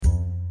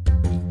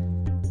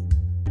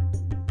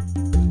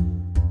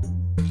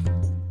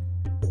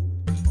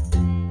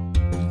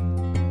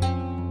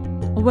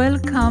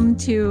Welcome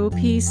to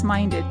Peace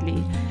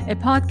Mindedly, a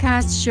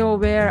podcast show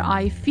where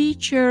I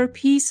feature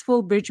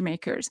peaceful bridge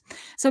makers.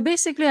 So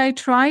basically, I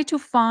try to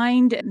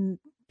find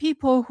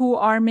people who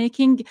are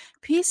making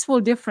peaceful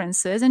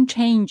differences and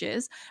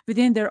changes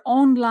within their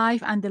own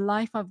life and the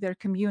life of their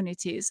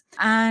communities.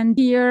 And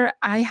here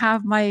I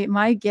have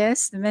my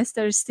guest,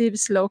 Mr. Steve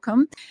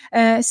Slocum.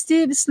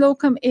 Steve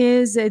Slocum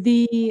is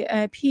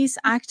the peace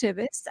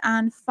activist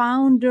and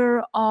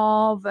founder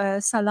of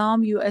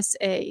Salam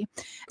USA,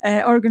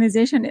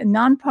 organization,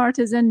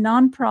 non-partisan,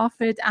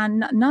 non-profit,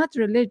 and not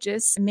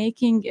religious,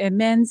 making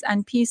amends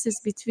and peace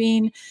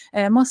between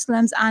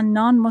Muslims and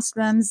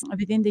non-Muslims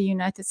within the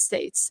United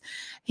States.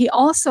 He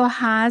also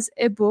has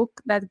a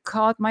book that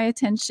caught my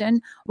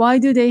attention, Why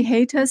Do They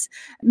Hate Us?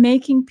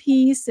 Making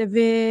Peace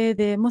with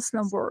the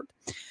Muslim World.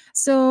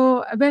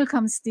 So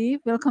welcome,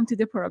 Steve. Welcome to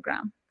the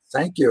program.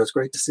 Thank you. It's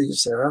great to see you,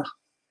 Sarah.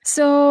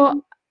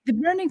 So the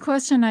burning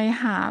question I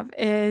have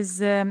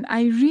is,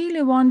 I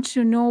really want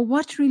to know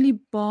what really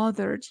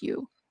bothered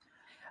you.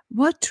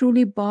 What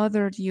truly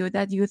bothered you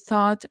that you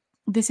thought,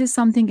 this is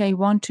something I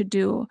want to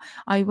do.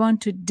 I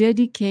want to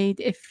dedicate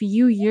a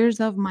few years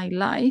of my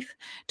life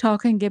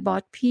talking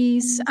about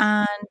peace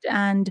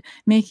and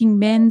making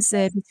amends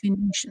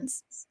between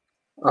nations.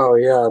 Oh,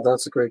 yeah,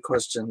 that's a great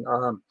question.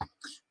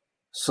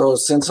 So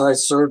since I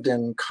served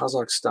in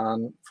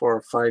Kazakhstan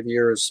for 5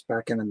 years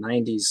back in the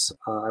 90s,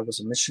 I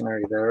was a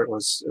missionary there. It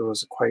was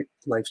a quite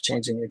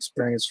life-changing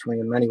experience for me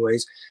in many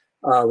ways,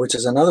 which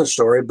is another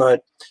story.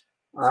 But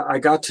I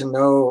got to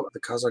know the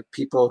Kazakh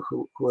people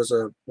who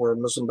were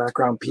Muslim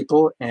background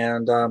people,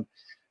 and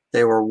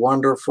they were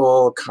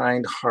wonderful,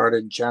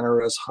 kind-hearted,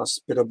 generous,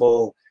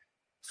 hospitable,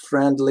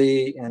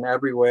 friendly in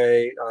every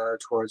way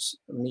towards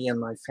me and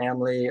my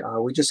family.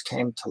 We just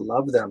came to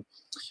love them.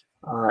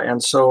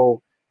 And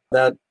so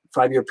that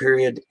 5-year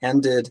period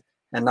ended,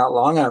 and not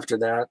long after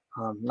that,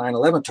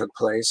 9/11 took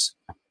place,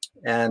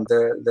 and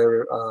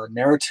their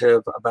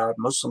narrative about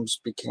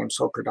Muslims became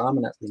so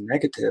predominantly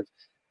negative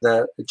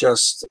that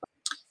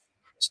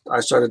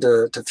I started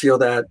to feel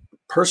that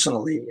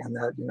personally, and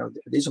that,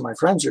 these are my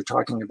friends you're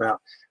talking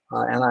about,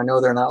 and I know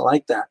they're not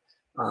like that.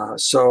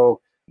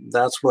 So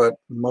that's what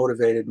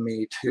motivated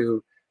me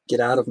to get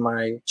out of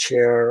my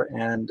chair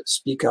and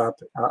speak up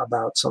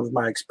about some of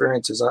my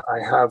experiences. I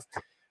have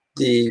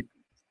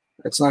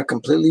it's not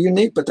completely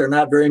unique, but there are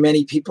not very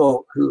many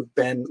people who've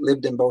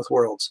lived in both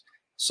worlds.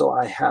 So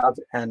I have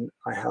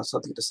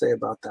something to say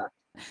about that.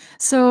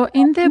 So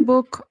in the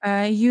book,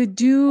 you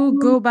do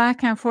go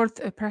back and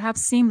forth,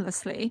 perhaps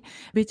seamlessly,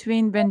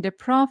 between when the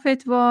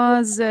Prophet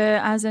was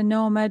as a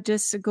nomad,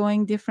 just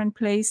going different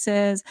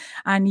places,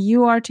 and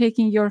you are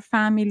taking your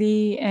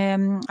family,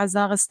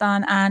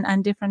 Kazakhstan,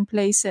 and different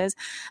places.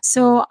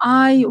 So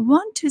I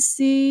want to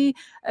see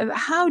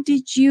how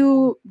did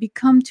you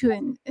become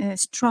to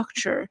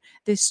structure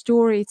the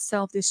story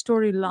itself, the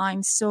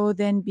storyline, so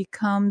then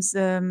becomes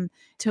to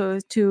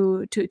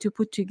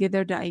put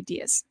together the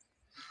ideas.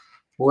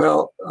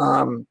 Well,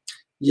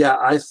 yeah,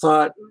 I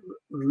thought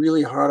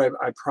really hard.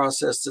 I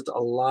processed it a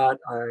lot.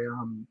 I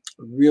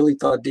really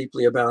thought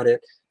deeply about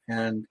it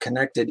and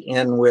connected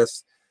in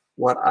with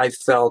what I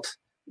felt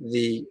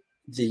the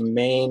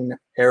main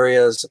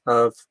areas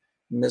of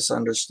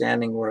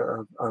misunderstanding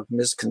or of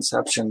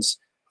misconceptions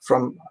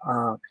from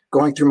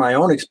going through my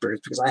own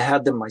experience, because I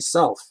had them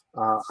myself.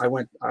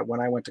 When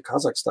I went to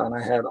Kazakhstan,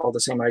 I had all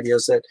the same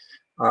ideas that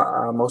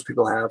most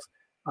people have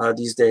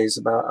these days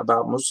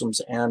about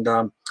Muslims. And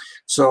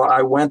so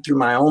I went through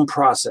my own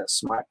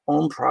process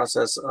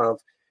of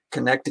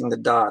connecting the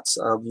dots,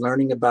 of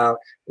learning about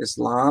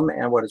Islam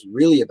and what it's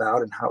really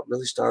about and how it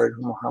really started,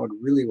 who Muhammad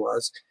really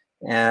was,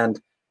 and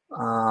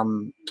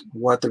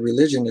what the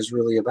religion is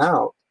really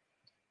about.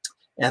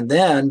 And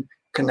then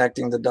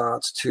connecting the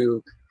dots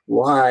to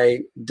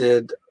why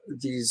did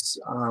these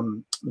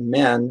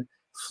men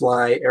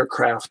fly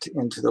aircraft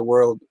into the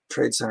World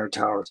Trade Center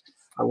towers.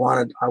 I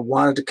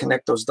wanted to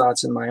connect those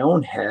dots in my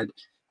own head.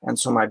 And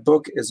so my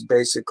book is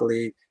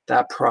basically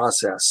that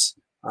process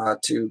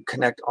to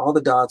connect all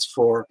the dots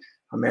for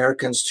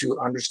Americans to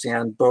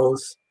understand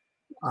both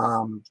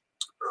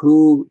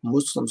who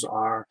Muslims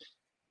are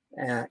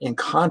in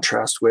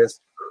contrast with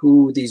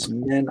who these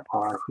men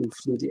are who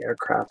flew the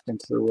aircraft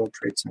into the World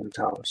Trade Center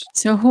towers.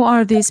 So who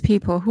are these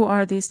people? Who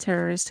are these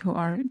terrorists who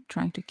are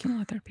trying to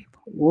kill other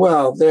people?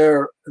 Well,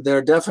 they're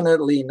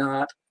definitely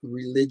not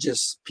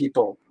religious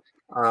people.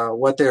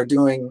 What they're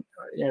doing,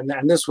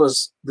 and this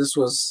was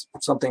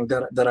something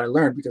that I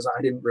learned because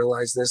I didn't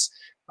realize this,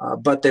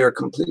 but they're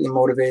completely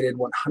motivated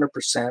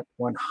 100%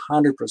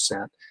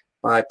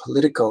 by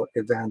political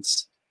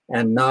events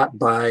and not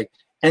by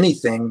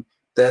anything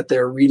that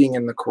they're reading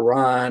in the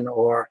Quran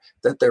or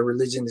that their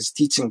religion is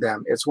teaching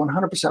them. It's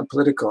 100%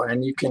 political,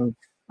 and you can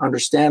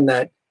understand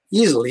that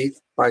easily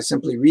by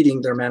simply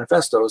reading their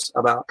manifestos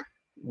about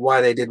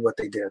why they did what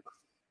they did.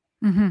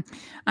 Mm-hmm.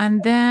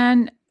 And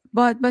then,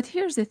 but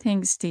here's the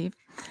thing, Steve.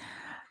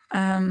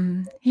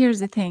 Here's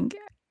the thing.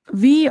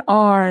 We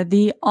are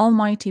the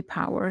almighty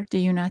power, the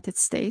United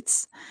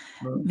States.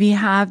 Mm. We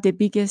have the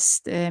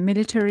biggest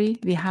military.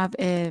 We have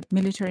a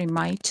military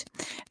might.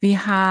 We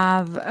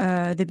have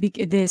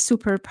the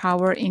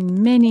superpower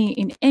in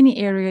any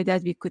area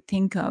that we could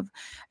think of,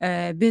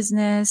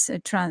 business,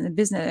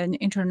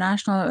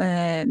 international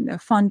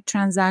fund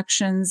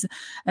transactions,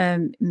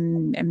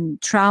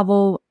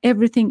 travel,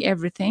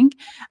 everything.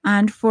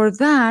 And for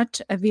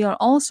that, we are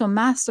also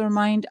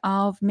mastermind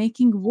of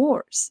making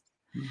wars.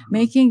 Mhm.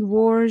 Making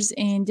wars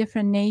in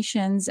different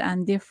nations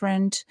and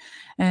different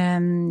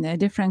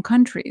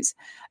countries.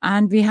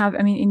 And we have,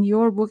 I mean, in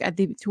your book,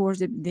 towards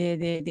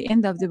the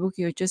end of the book,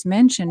 you just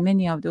mentioned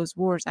many of those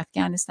wars: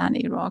 Afghanistan,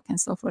 Iraq, and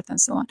so forth and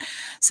so on.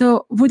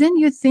 So wouldn't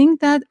you think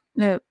that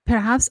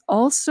perhaps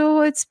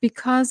also it's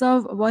because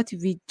of what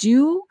we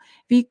do,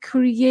 we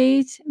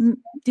create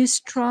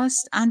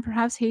distrust and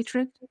perhaps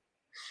hatred?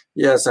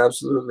 Yes,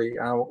 absolutely.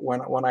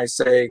 When I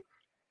say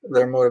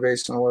their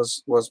motivation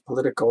was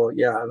political,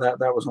 yeah,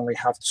 that was only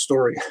half the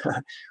story.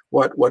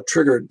 What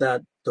triggered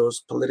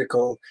those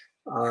political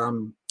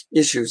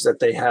issues that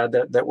they had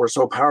that were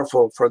so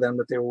powerful for them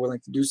that they were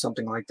willing to do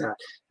something like that.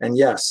 And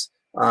yes,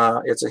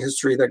 it's a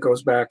history that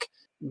goes back,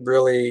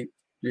 really,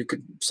 you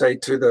could say,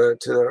 to the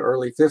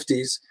early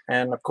 50s.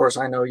 And of course,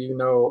 I know you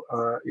know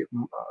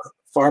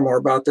far more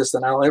about this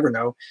than I'll ever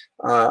know.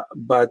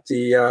 But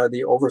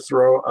the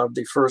overthrow of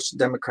the first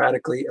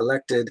democratically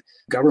elected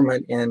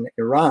government in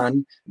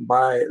Iran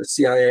by the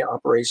CIA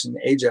Operation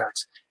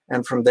Ajax.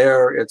 And from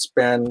there, it's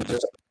been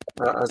just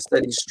a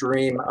steady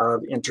stream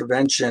of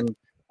intervention.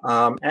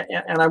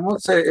 And I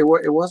won't say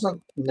it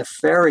wasn't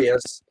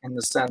nefarious in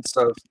the sense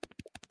of,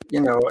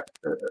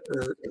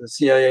 the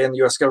CIA and the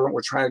US government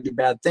were trying to do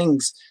bad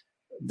things.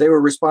 They were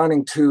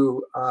responding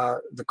to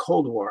the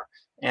Cold War.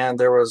 And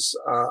there was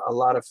a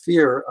lot of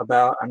fear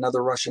about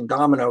another Russian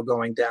domino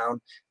going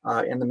down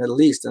in the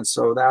Middle East. And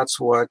so that's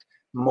what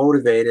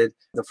motivated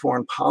the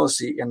foreign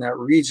policy in that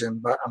region.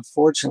 But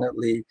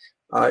unfortunately,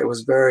 it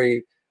was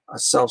very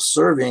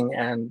self-serving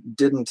and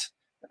didn't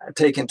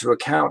take into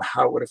account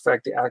how it would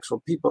affect the actual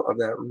people of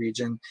that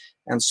region.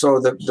 And so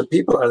the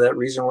people of that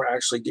region were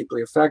actually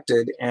deeply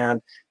affected,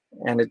 and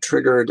it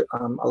triggered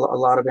a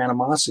lot of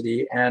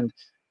animosity. And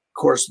of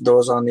course,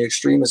 those on the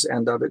extremist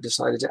end of it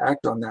decided to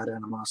act on that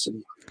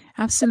animosity.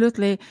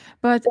 Absolutely,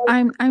 but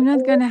I'm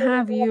not gonna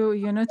have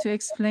to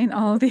explain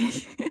all the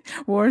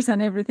wars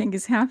and everything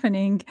is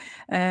happening,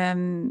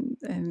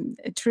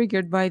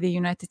 triggered by the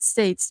United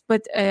States.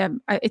 But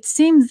it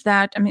seems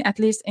that, I mean, at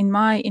least in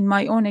my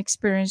own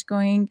experience,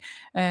 growing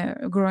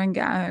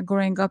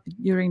up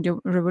during the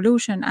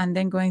revolution and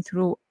then going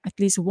through at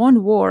least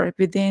one war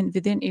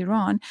within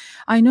Iran,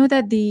 I know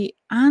that the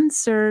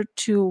answer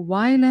to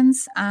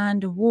violence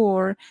and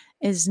war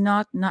is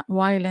not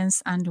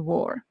violence and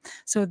war.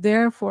 So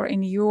therefore,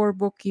 in your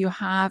book, you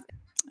have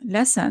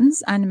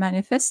lessons and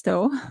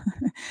manifesto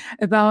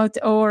about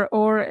or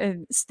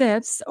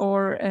steps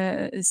or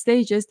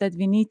stages that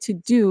we need to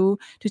do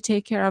to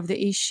take care of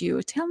the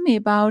issue. Tell me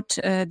about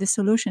the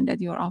solution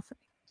that you're offering.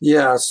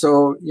 Yeah,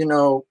 so,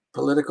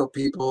 political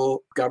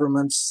people,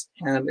 governments,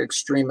 and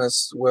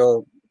extremists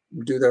will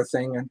do their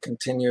thing and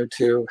continue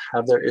to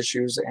have their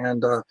issues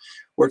and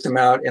work them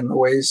out in the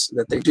ways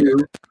that they do.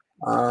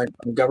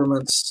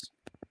 Governments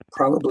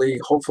probably,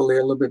 hopefully,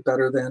 a little bit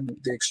better than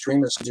the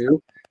extremists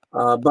do.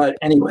 But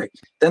anyway,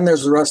 then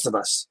there's the rest of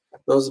us,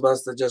 those of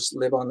us that just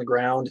live on the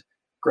ground,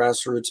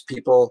 grassroots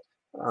people.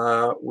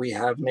 We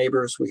have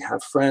neighbors, we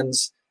have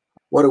friends.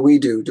 What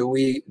do? Do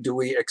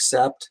we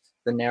accept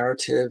the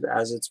narrative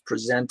as it's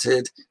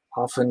presented,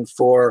 often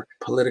for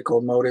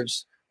political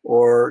motives,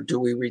 or do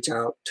we reach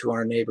out to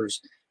our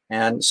neighbors?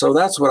 And so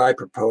that's what I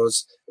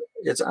propose.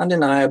 It's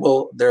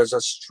undeniable there's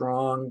a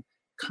strong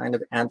kind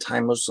of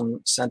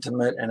anti-Muslim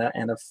sentiment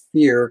and a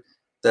fear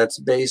that's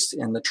based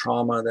in the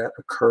trauma that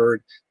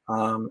occurred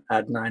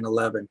at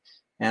 9/11.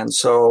 And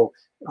so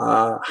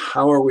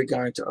how are we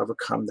going to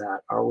overcome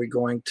that? Are we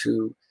going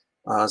to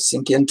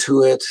sink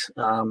into it,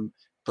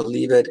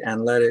 believe it,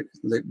 and let it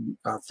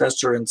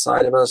fester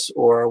inside of us,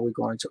 or are we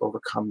going to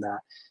overcome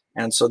that?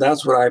 And so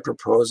that's what I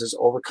propose, is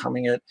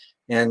overcoming it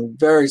in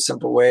very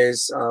simple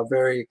ways,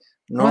 very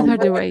normal.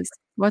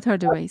 What are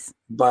the ways?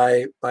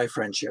 By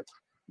friendship,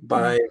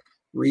 by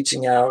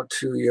reaching out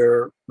to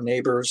your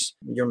neighbors,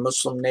 your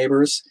Muslim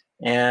neighbors,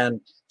 and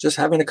just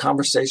having a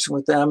conversation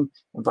with them,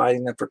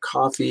 inviting them for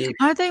coffee.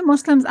 Are they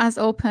Muslims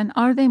open?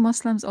 Are they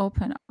Muslims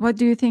open? What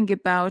do you think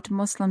about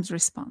Muslims'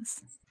 response?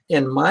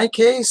 In my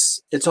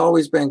case, it's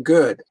always been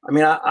good. I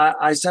mean,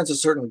 I sense a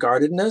certain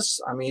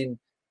guardedness. I mean,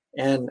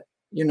 and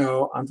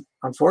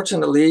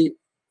unfortunately,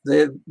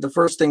 the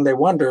first thing they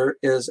wonder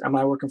is, am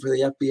I working for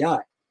the FBI?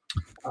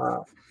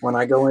 When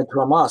I go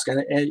into a mosque,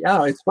 and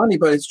yeah, it's funny,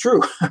 but it's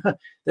true.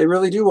 They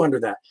really do wonder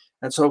that.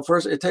 And so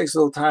first, it takes a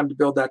little time to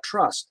build that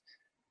trust.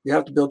 You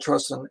have to build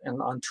trust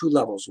on two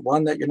levels.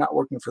 One, that you're not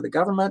working for the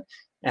government,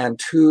 and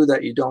two,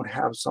 that you don't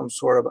have some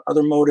sort of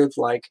other motive,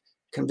 like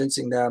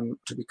convincing them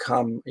to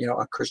become,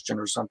 a Christian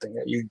or something,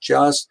 that you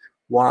just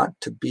want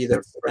to be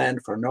their friend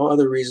for no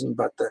other reason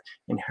but the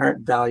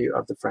inherent value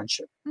of the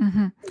friendship.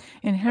 Mm-hmm.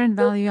 Inherent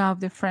value of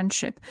the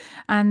friendship.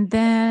 And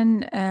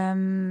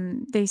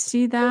then they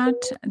see that,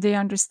 they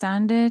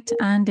understand it,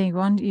 and they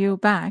want you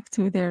back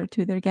to their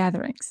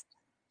gatherings.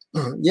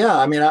 Yeah,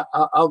 I mean,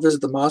 I'll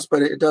visit the mosque,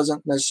 but it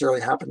doesn't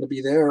necessarily happen to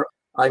be there.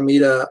 I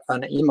meet an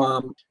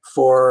imam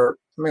for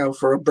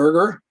a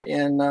burger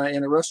in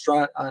a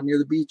restaurant near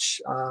the beach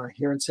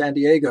here in San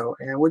Diego,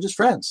 and we're just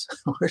friends.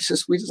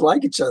 we just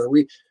like each other.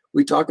 We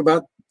talk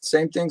about the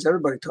same things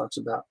everybody talks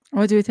about.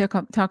 What do you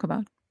talk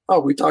about? Oh,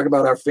 we talk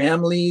about our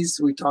families.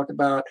 We talk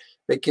about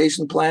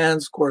vacation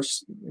plans. Of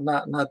course,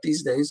 not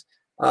these days,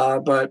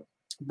 but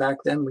back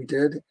then we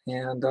did,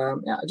 and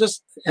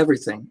just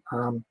everything.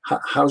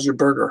 How's your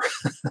burger?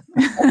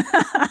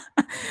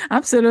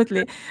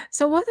 Absolutely.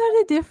 So what are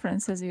the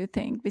differences, you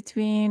think,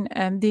 between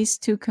these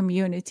two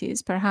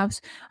communities?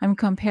 Perhaps I'm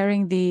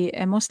comparing the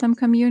Muslim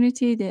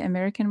community, the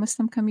American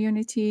Muslim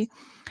community,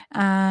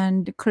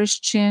 and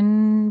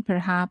Christian,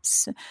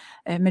 perhaps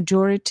a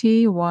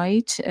majority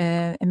white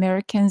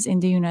Americans in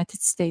the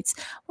United States.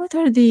 What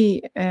are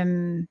the,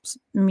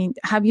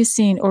 have you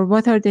seen, or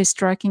what are the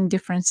striking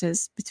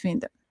differences between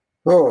them?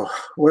 Oh,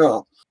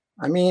 well,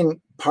 I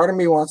mean, part of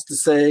me wants to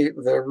say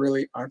there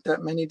really aren't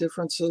that many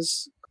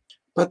differences,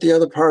 but the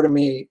other part of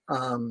me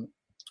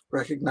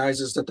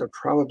recognizes that there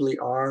probably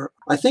are.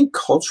 I think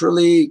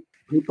culturally,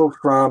 people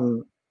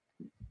from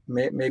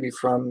maybe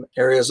from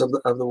areas of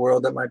the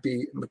world that might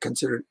be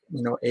considered,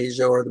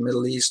 Asia or the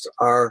Middle East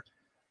are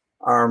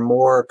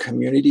more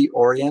community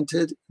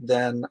oriented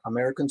than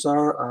Americans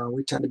are.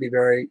 We tend to be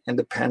very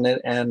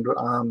independent, and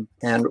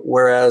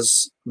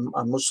whereas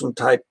a Muslim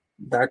type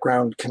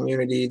background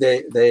community,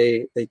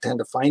 they tend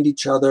to find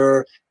each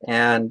other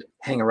and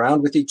hang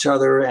around with each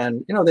other,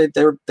 and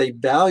they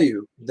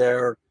value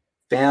their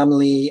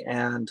family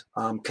and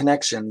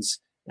connections,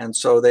 and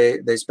so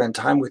they spend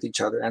time with each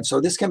other. And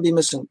so this can be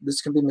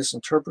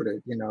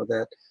misinterpreted,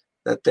 that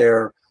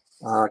they're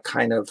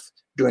kind of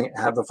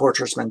have a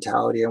fortress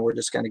mentality, and we're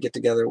just going to get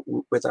together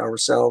with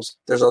ourselves.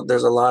 There's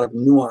a lot of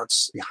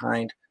nuance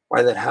behind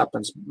why that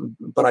happens,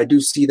 but I do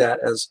see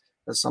that as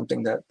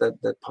something that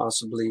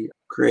possibly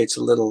creates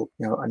a little,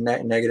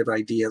 negative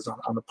ideas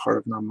on the part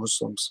of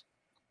non-Muslims.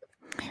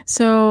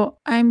 So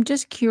I'm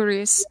just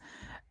curious,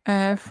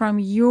 from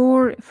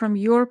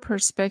your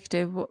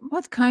perspective,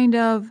 what kind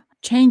of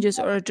changes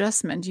or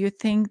adjustment do you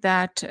think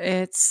that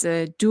it's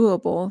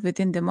doable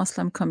within the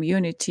Muslim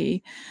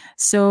community,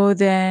 so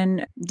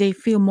then they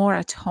feel more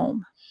at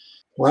home?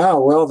 Wow,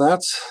 well,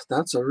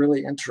 that's a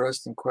really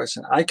interesting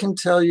question. I can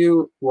tell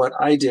you what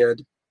I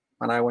did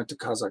when I went to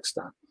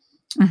Kazakhstan.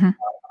 Mm-hmm.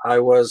 I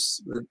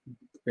was,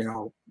 there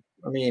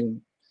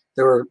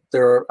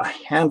were a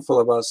handful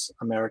of us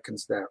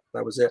Americans there.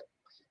 That was it.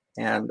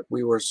 And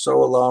we were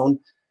so alone.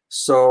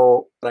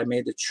 So I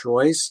made the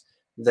choice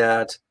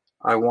that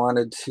I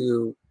wanted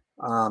to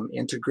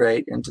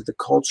integrate into the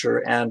culture.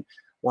 And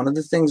one of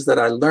the things that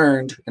I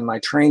learned in my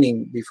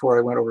training before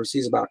I went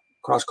overseas about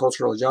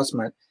cross-cultural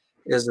adjustment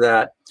is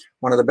that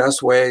one of the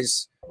best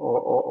ways,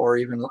 or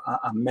even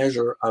a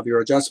measure of your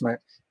adjustment,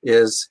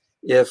 is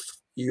if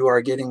you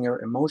are getting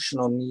your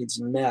emotional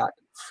needs met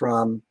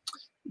from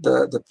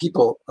the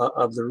people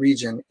of the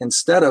region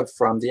instead of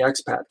from the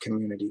expat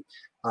community.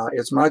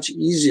 It's much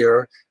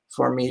easier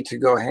for me to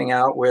go hang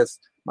out with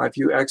my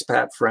few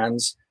expat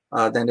friends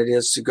than it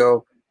is to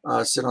go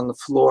sit on the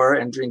floor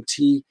and drink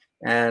tea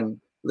and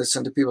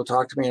listen to people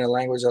talk to me in a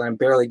language that I'm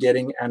barely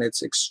getting, and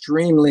it's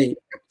extremely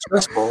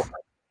stressful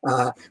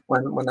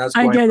when that's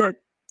going on. I get it.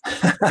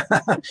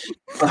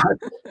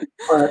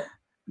 but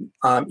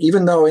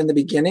even though in the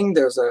beginning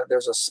there's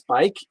a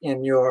spike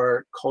in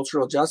your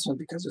cultural adjustment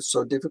because it's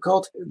so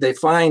difficult, they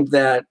find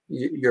that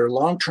your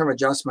long-term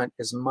adjustment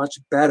is much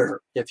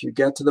better if you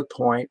get to the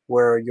point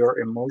where your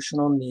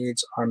emotional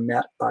needs are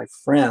met by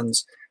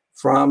friends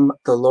from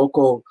the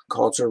local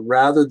culture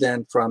rather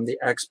than from the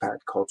expat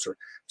culture.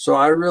 So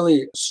I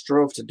really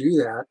strive to do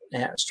that,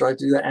 and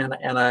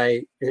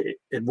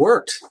it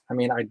worked. I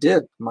mean, I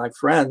did. My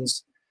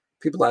friends,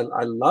 people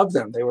I love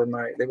them. They were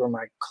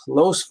my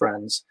close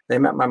friends. They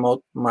met my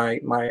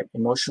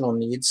emotional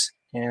needs,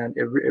 and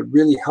it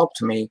really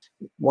helped me.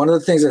 One of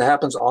the things that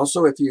happens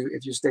also if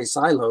you stay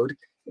siloed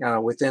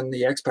within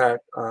the expat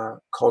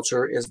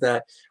culture is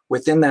that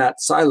within that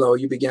silo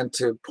you begin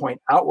to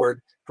point outward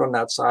from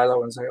that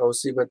silo and say, "Oh,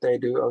 see what they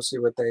do. Oh, see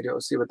what they do. Oh,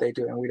 see what they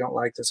do." And we don't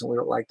like this and we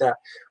don't like that.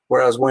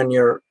 Whereas when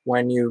you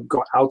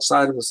go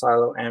outside of the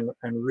silo and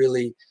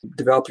really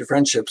develop your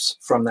friendships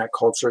from that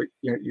culture,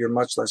 you're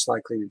much less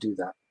likely to do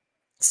that.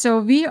 So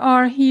we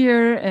are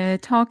here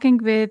talking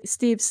with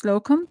Steve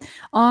Slocum,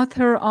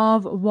 author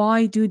of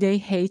Why Do They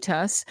Hate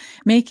Us?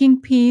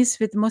 Making Peace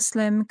with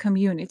Muslim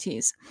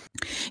Communities.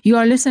 You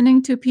are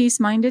listening to Peace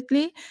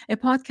Mindedly, a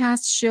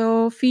podcast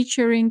show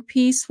featuring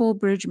peaceful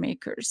bridge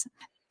makers.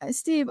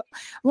 Steve,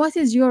 what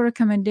is your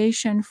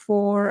recommendation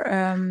for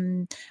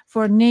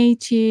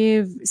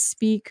native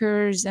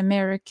speakers,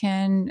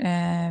 American,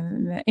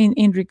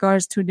 in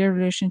regards to their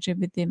relationship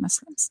with the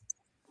Muslims?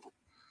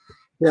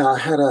 Yeah, I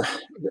had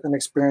an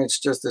experience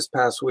just this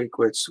past week,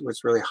 which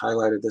really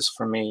highlighted this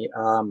for me.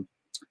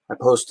 I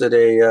posted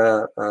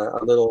a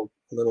little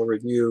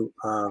review,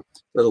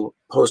 little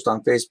post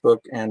on Facebook,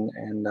 and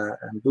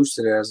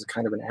boosted it as a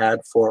kind of an ad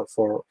for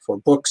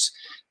books.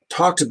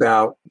 Talked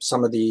about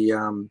some of the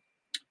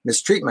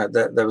mistreatment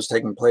that was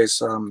taking place.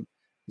 The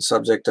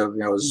subject of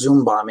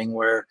Zoom bombing,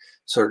 where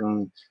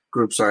certain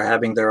groups are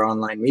having their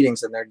online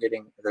meetings and they're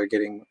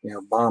getting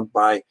bombed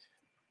by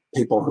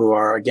people who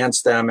are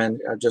against them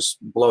and just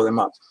blow them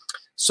up.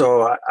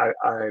 So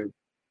I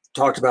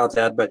talked about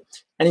that. But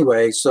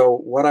anyway, so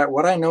what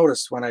I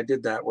noticed when I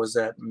did that was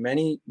that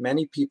many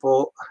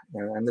people,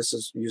 and this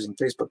is using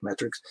Facebook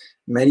metrics,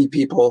 many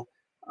people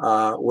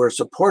were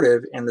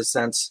supportive in the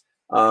sense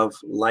of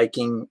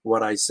liking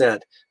what I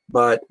said.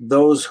 But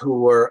those who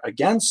were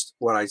against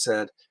what I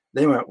said,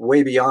 they went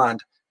way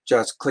beyond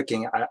just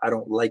clicking, I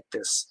don't like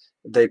this.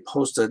 They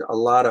posted a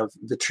lot of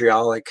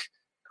vitriolic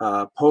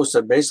posts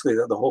that basically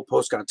the whole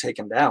post got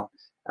taken down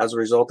as a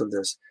result of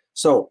this.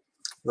 So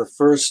the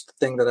first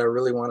thing that I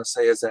really want to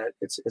say is that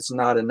it's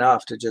not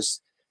enough to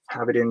just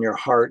have it in your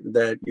heart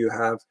that you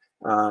have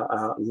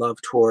love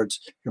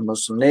towards your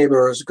Muslim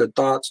neighbors, good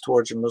thoughts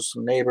towards your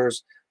Muslim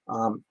neighbors.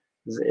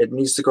 It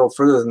needs to go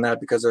further than that,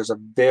 because there's a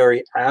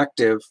very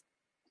active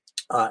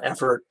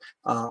effort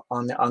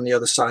on the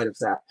other side of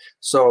that.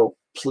 So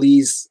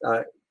please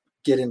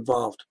get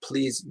involved.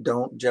 Please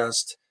don't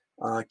just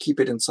keep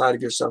it inside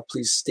of yourself.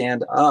 Please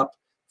stand up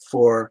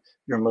for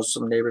your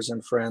Muslim neighbors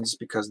and friends,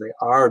 because they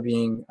are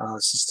being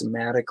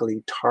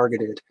systematically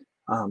targeted.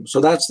 So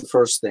that's the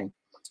first thing.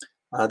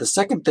 The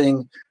second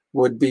thing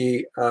would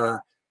be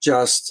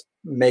just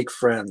make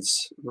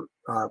friends.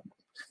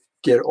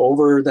 Get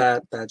over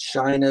that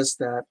shyness,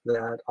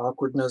 that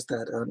awkwardness,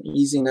 that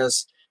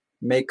uneasiness.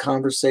 Make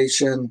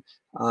conversation,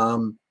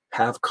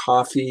 have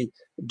coffee,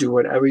 do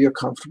whatever you're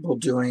comfortable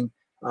doing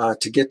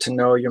to get to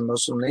know your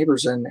Muslim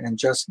neighbors and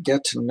just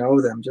get to know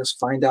them. Just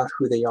find out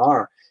who they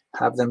are.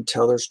 Have them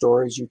tell their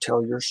stories. You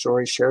tell your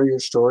story, share your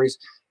stories,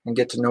 and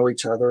get to know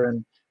each other.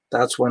 And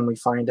that's when we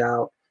find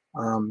out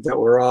that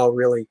we're all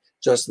really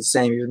just the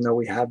same. Even though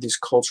we have these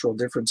cultural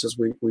differences,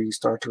 we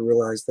start to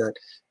realize that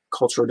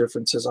cultural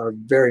differences are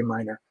very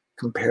minor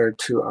compared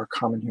to our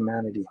common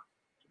humanity.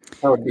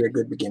 That would be a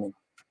good beginning.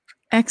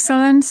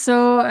 Excellent.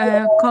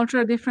 So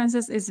cultural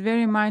differences is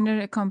very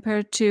minor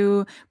compared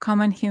to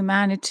common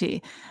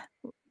humanity.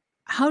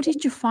 How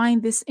did you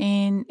find this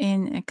in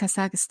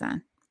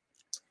Kazakhstan?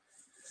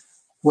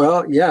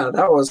 Well, yeah,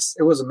 it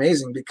was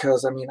amazing,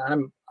 because I mean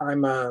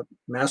I'm a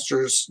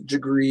master's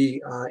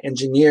degree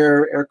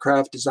engineer,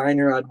 aircraft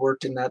designer. I'd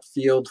worked in that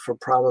field for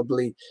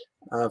probably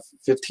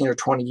 15 or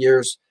 20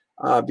 years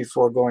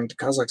before going to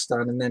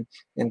Kazakhstan. And then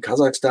in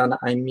Kazakhstan,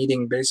 I'm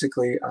meeting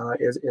basically,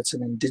 it's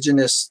an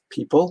indigenous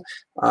people.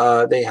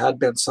 They had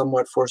been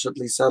somewhat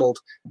forcibly settled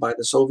by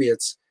the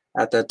Soviets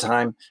at that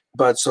time.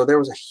 But so there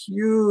was a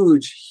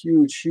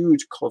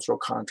huge cultural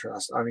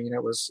contrast. I mean,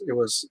 it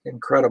was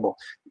incredible.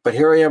 But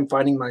here I am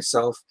finding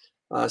myself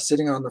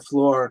sitting on the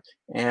floor,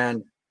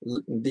 and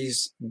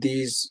these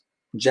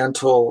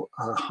gentle,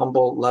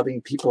 humble,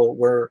 loving people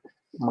were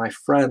my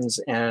friends,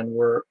 and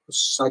were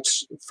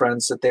such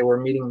friends that they were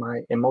meeting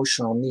my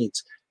emotional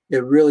needs.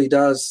 It really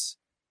does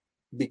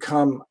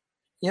become,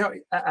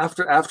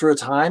 after a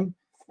time,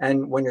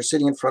 and when you're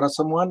sitting in front of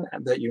someone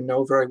that you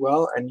know very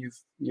well and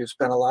you've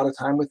spent a lot of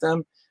time with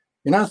them,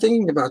 you're not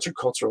thinking about your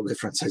cultural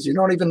differences. You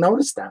don't even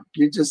notice them.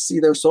 You just see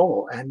their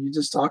soul, and you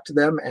just talk to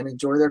them and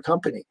enjoy their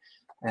company.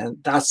 And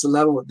that's the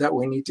level that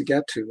we need to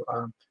get to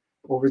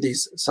over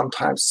these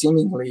sometimes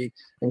seemingly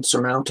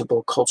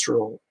insurmountable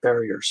cultural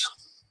barriers.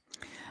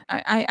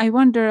 I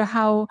wonder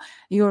how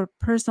your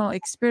personal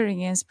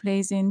experience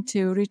plays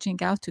into reaching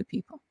out to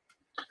people.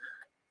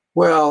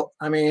 Well,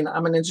 I mean,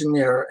 I'm an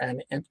engineer,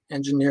 and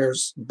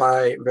engineers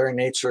by very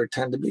nature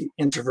tend to be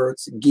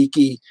introverts,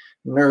 geeky,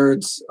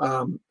 nerds.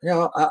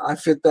 I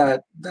fit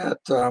that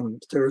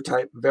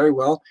stereotype very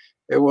well.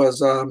 It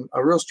was a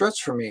real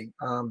stretch for me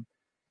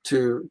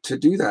to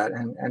do that,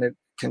 and it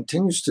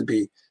continues to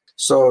be.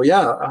 So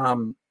yeah,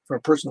 from a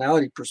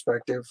personality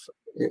perspective,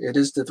 it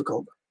is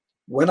difficult.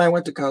 When I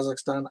went to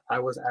Kazakhstan, I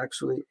was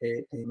actually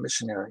a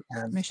missionary,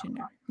 and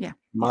yeah.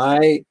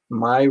 My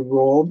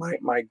role,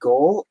 my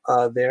goal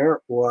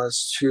there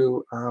was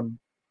to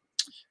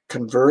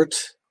convert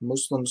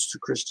Muslims to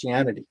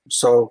Christianity.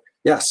 So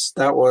yes,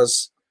 that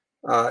was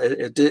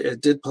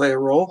it did play a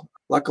role.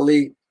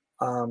 Luckily,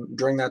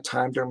 during that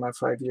time, during my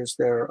 5 years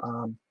there,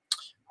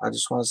 I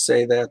just want to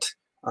say that.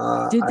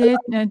 Did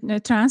they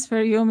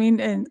transfer you? I mean,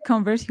 and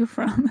convert you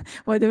from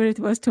whatever it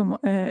was to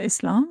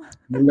Islam?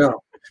 No.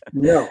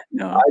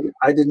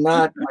 I did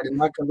not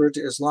convert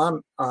to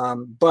Islam.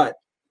 But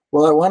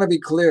I want to be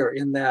clear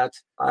in that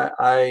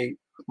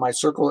my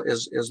circle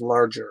is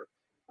larger.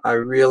 I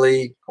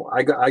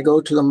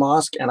go to the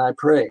mosque and I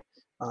pray.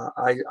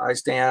 I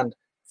stand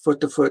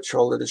foot to foot,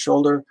 shoulder to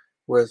shoulder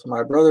with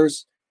my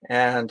brothers,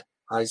 and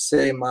I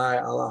say my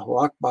Allahu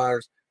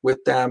Akbar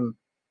with them.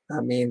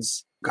 That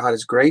means God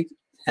is great,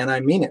 and I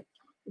mean it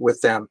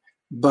with them.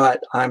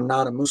 But I'm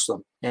not a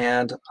Muslim.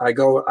 and I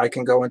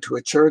can go into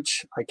a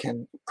church, I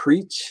can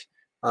preach,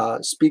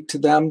 speak to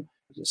them,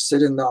 just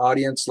sit in the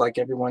audience like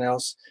everyone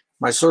else.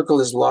 My circle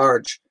is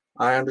large.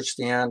 I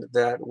understand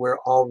that we're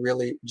all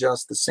really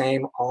just the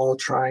same, all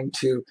trying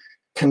to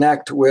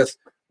connect with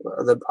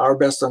our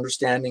best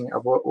understanding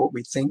of what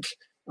we think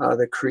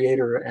the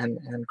creator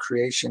and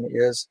creation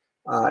is,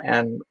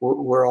 and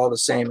we're all the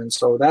same. And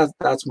so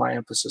that's my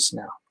emphasis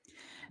now.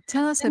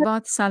 Tell us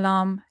about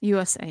Salam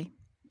USA.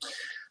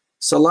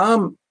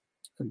 Salam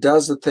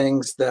does the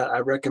things that I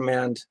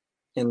recommend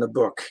in the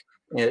book.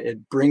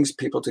 It brings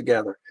people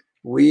together.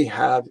 We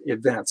have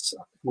events.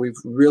 We've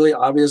really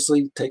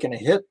obviously taken a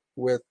hit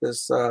with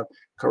this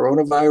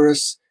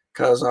coronavirus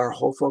because our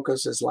whole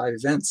focus is live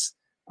events.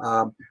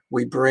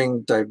 We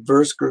bring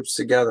diverse groups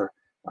together.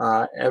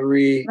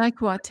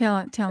 Like what?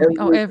 Tell me.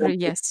 Oh,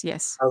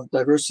 yes. Of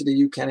diversity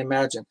you can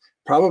imagine.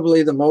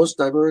 Probably the most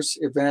diverse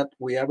event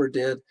we ever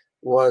did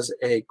was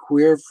a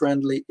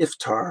queer-friendly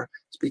iftar.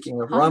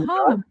 Speaking of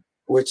Ramadan,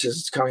 which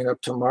is coming up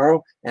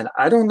tomorrow, and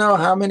I don't know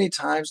how many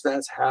times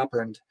that's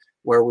happened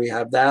where we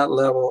have that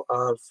level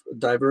of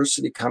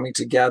diversity coming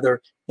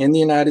together in the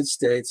United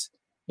States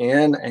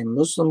in a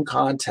Muslim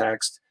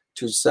context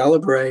to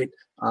celebrate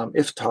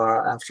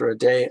iftar after a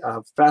day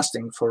of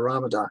fasting for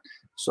Ramadan.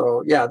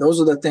 So yeah,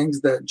 those are the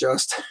things that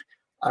just,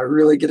 I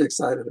really get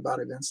excited about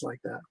events like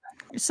that.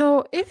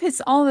 So if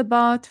it's all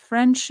about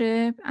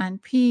friendship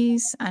and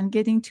peace and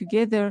getting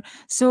together,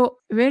 so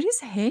where is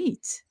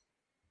hate?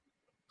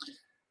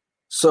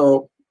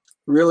 So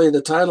really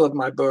the title of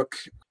my book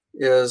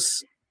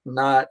is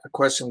not a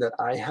question that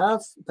I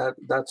have.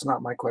 That's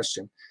not my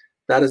question.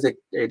 That is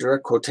a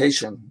direct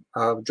quotation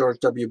of George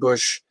W.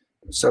 Bush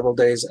several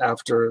days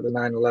after the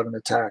 9/11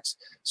 attacks.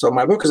 So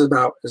my book is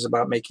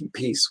about making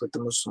peace with the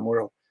Muslim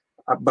world.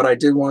 But I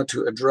did want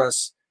to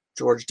address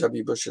George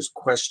W. Bush's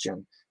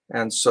question.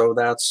 And so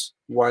that's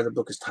why the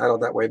book is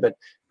titled that way.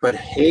 But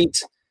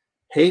hate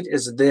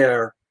is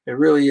there. It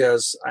really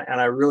is. And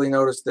I really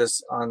noticed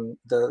this on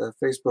the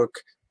Facebook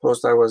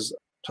post I was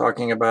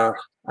talking about.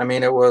 I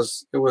mean, it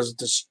was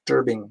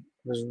disturbing.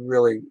 It was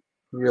really,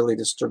 really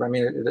disturbing. I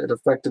mean, it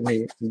affected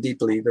me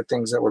deeply, the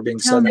things that were being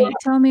said.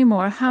 Tell me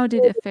more. How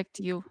did it affect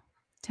you?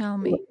 Tell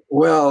me.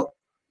 Well,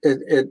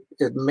 it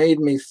made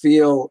me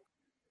feel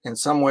in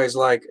some ways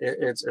like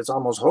it's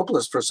almost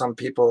hopeless for some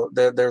people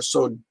that they're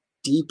so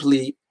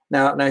deeply.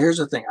 Now here's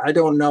the thing. I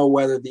don't know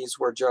whether these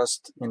were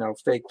just,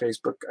 fake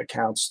Facebook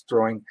accounts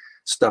throwing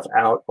stuff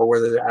out, or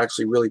whether they're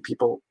actually real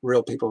people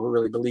who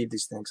really believe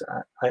these things.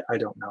 I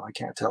don't know. I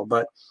can't tell.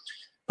 But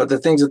the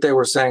things that they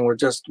were saying were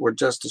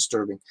just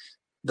disturbing.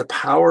 The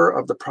power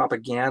of the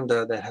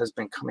propaganda that has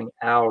been coming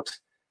out,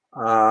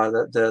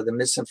 the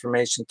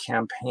misinformation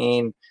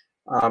campaign,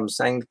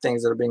 saying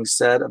things that are being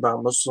said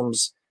about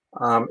Muslims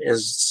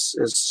is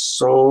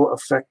so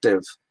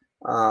effective.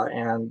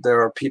 And there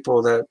are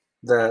people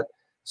that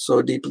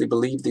so deeply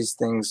believe these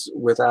things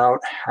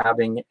without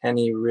having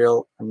any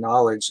real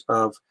knowledge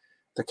of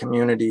the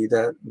community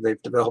that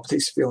they've developed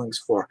these feelings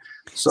for.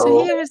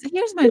 So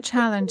here's my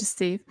challenge,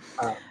 Steve.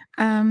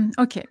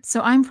 Okay,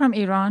 so I'm from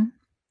Iran,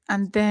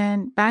 and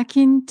then back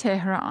in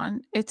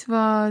Tehran, it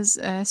was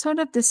sort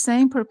of the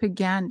same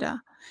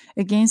propaganda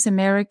against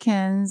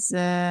Americans,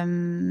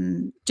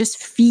 just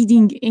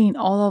feeding in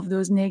all of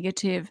those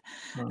negative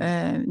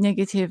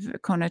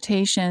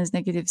connotations,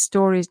 negative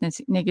stories,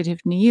 negative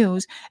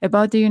news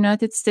about the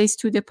United States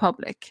to the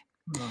public.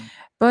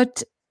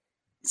 But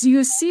so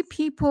you see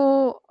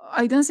people,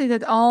 I don't say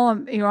that all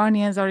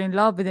Iranians are in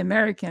love with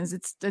Americans.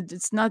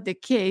 It's not the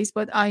case,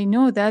 but I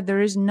know that there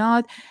is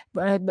not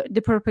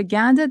the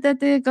propaganda that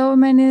the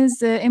government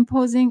is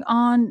imposing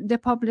on the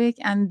public,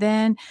 and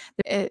then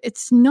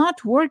it's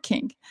not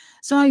working.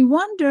 So I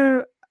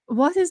wonder,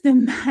 what is the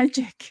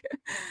magic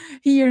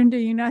here in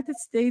the United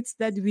States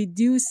that we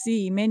do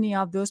see many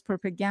of those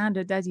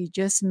propaganda that you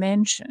just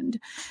mentioned?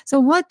 So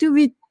what do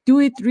we do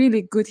it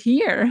really good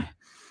here?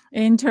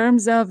 In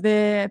terms of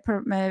the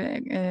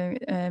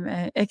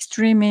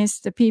extremists,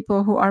 the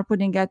people who are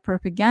putting out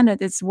propaganda,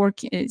 it's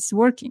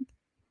working.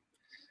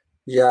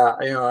 Yeah,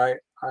 I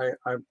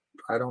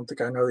don't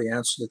think I know the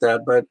answer to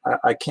that, but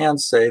I can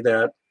say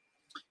that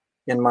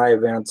in my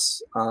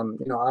events,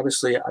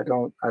 obviously I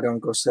don't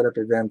go set up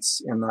events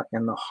in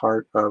the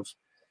heart of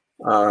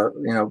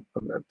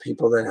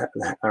people that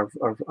are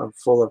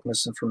full of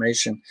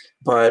misinformation,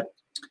 but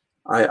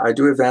I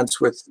do events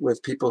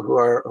with people who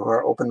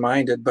are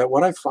open-minded. But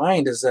what I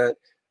find is that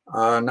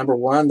number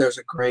one, there's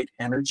a great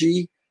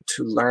energy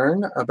to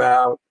learn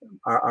about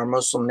our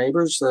Muslim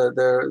neighbors.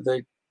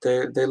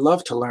 They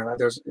love to learn.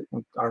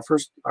 Our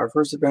first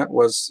event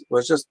was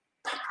just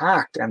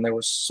packed, and there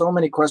were so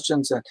many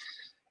questions, and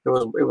it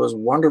was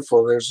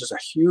wonderful. There's just a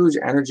huge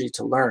energy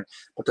to learn.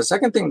 But the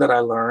second thing that I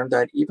learned,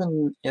 that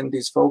even in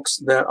these folks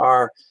that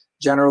are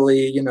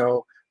generally,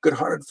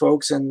 good-hearted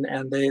folks, and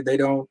they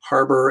don't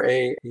harbor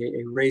a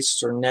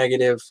race or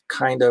negative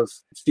kind of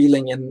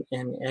feeling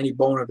in any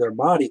bone of their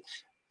body.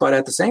 But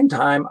at the same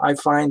time, I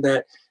find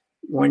that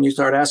when you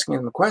start asking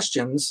them the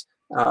questions,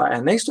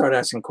 and they start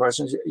asking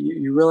questions,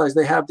 you realize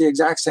they have the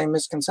exact same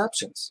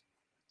misconceptions.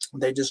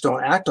 They just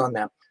don't act on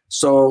them.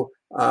 So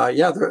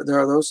there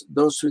are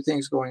those two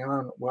things going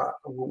on,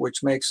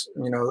 which makes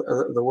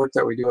the work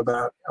that we do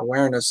about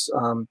awareness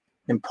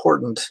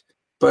important.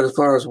 But as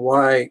far as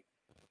why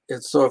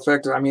it's so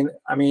effective, I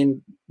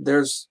mean,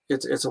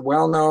 it's a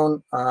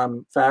well-known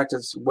fact.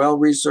 It's well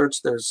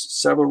researched. There's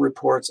several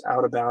reports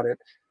out about it.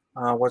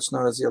 What's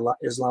known as the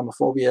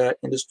Islamophobia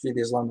industry,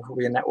 the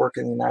Islamophobia network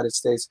in the United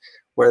States,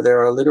 where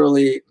there are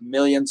literally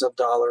millions of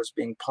dollars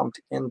being pumped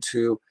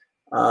into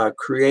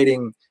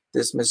creating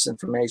this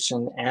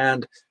misinformation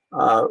and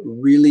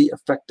really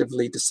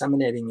effectively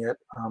disseminating it,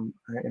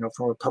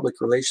 from a public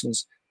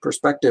relations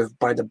perspective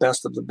by the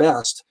best of the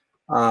best.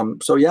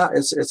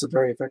 It's a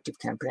very effective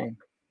campaign.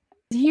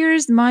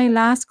 Here's my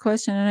last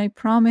question, and I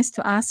promise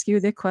to ask you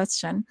the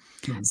question.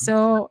 Mm-hmm.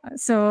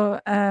 So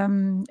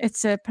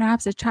it's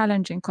perhaps a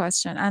challenging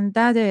question, and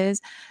that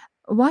is,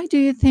 why do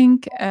you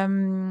think a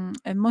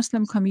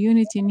Muslim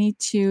community need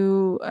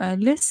to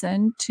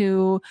listen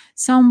to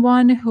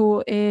someone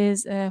who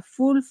is a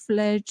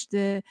full-fledged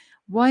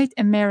white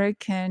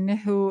American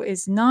who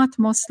is not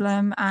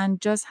Muslim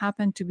and just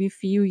happened to be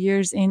few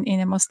years in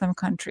a Muslim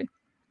country?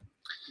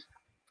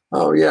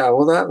 Oh, yeah.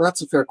 Well,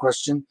 that's a fair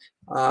question.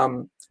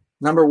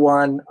 Number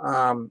one,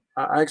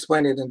 I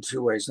explain it in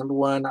two ways. Number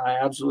one, I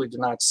absolutely do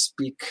not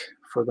speak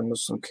for the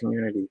Muslim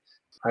community.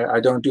 I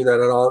don't do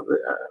that at all.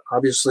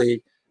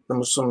 Obviously, the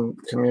Muslim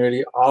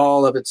community,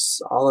 all of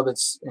its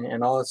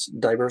and all its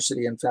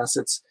diversity and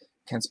facets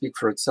can speak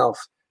for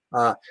itself.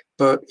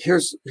 But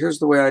here's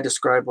the way I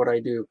describe what I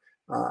do.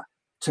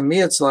 To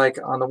me, it's like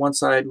on the one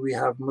side we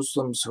have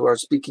Muslims who are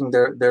speaking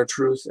their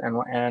truth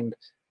and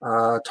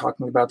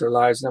talking about their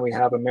lives, and then we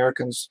have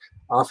Americans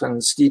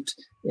often steeped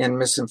in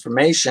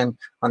misinformation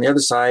on the other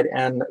side,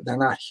 and they're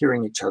not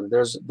hearing each other.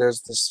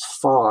 There's this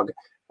fog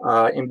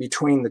in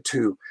between the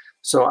two.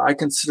 So I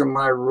consider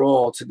my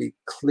role to be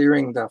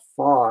clearing the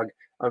fog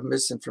of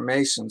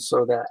misinformation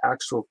so that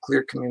actual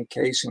clear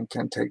communication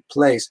can take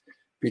place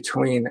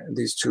between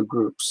these two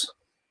groups.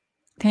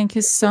 Thank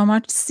you so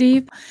much,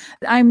 Steve.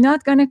 I'm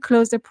not going to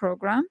close the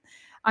program.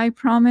 I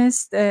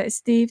promised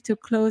Steve to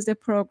close the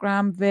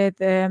program with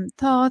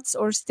thoughts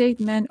or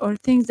statement or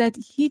things that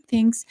he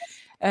thinks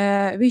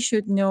we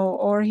should know,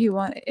 or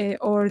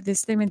or the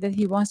statement that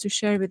he wants to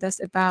share with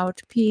us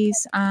about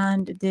peace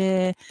and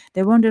the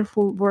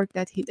wonderful work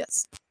that he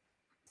does.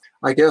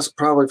 I guess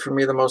probably for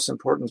me the most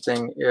important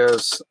thing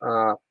is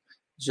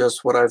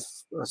just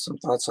some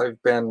thoughts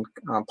I've been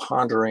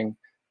pondering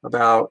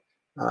about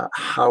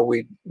how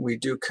we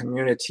do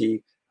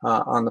community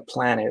on the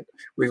planet.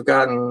 We've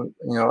gotten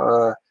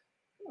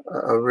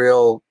a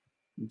real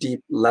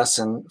deep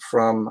lesson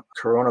from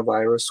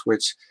coronavirus,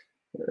 which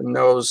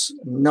knows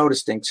no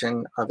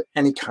distinction of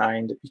any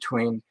kind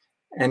between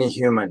any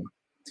human.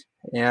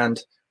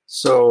 And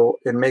so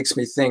it makes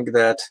me think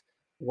that,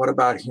 what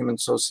about human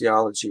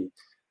sociology?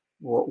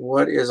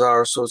 What is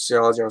our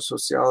sociology? Our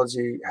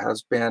sociology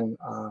has been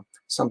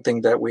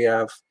something that we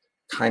have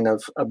kind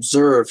of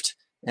observed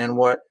and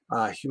what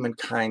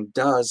humankind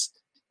does,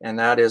 and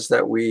that is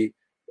that we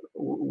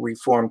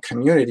form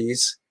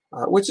communities,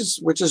 which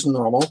is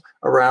normal,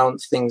 around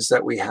things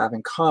that we have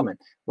in common,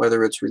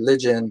 whether it's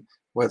religion,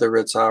 whether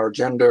it's our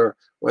gender,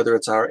 whether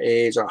it's our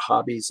age, our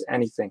hobbies,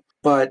 anything.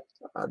 But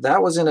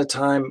that was in a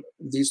time,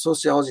 these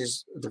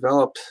sociologies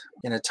developed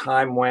in a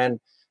time when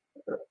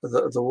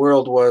the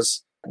world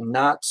was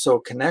not so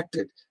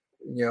connected.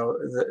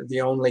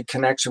 The only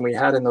connection we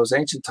had in those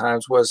ancient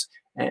times was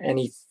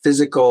any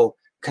physical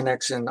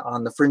connection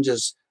on the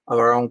fringes of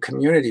our own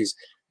communities.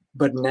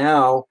 But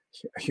now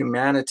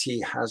humanity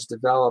has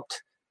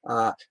developed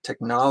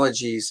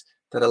technologies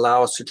that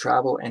allow us to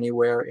travel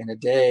anywhere in a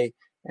day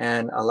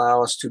and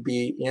allow us to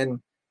be in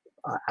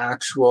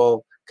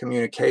actual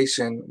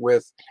communication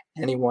with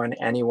anyone,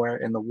 anywhere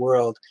in the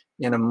world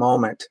in a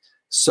moment.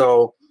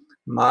 So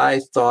my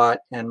thought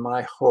and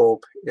my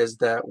hope is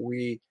that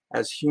we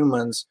as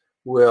humans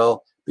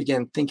will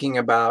begin thinking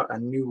about a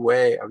new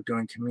way of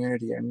doing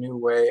community, a new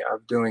way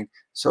of doing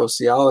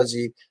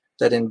sociology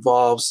that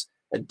involves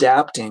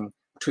adapting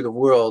to the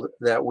world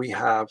that we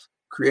have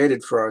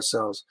created for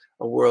ourselves,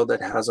 a world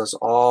that has us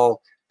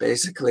all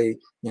basically,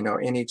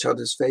 in each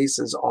other's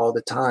faces all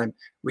the time.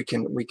 We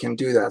can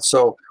do that.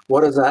 So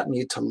what does that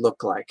need to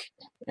look like?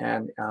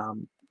 And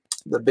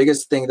the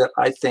biggest thing that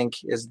I think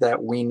is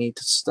that we need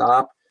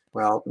to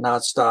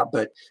not stop,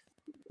 but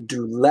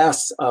do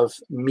less of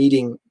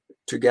meeting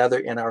together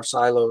in our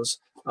silos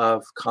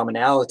of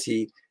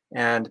commonality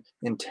and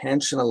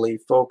intentionally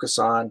focus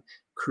on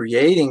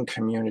creating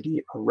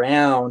community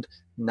around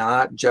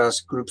not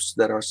just groups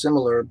that are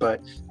similar,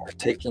 but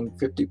taking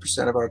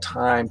 50% of our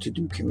time to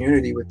do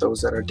community with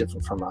those that are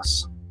different from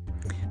us.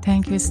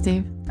 Thank you,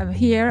 Steve.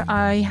 Here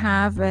I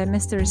have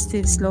Mr.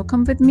 Steve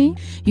Slocum with me.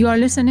 You are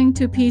listening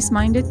to Peace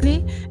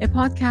Mindedly, a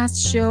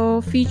podcast show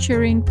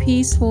featuring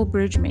peaceful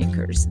bridge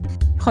makers.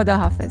 Khoda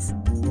Hafiz.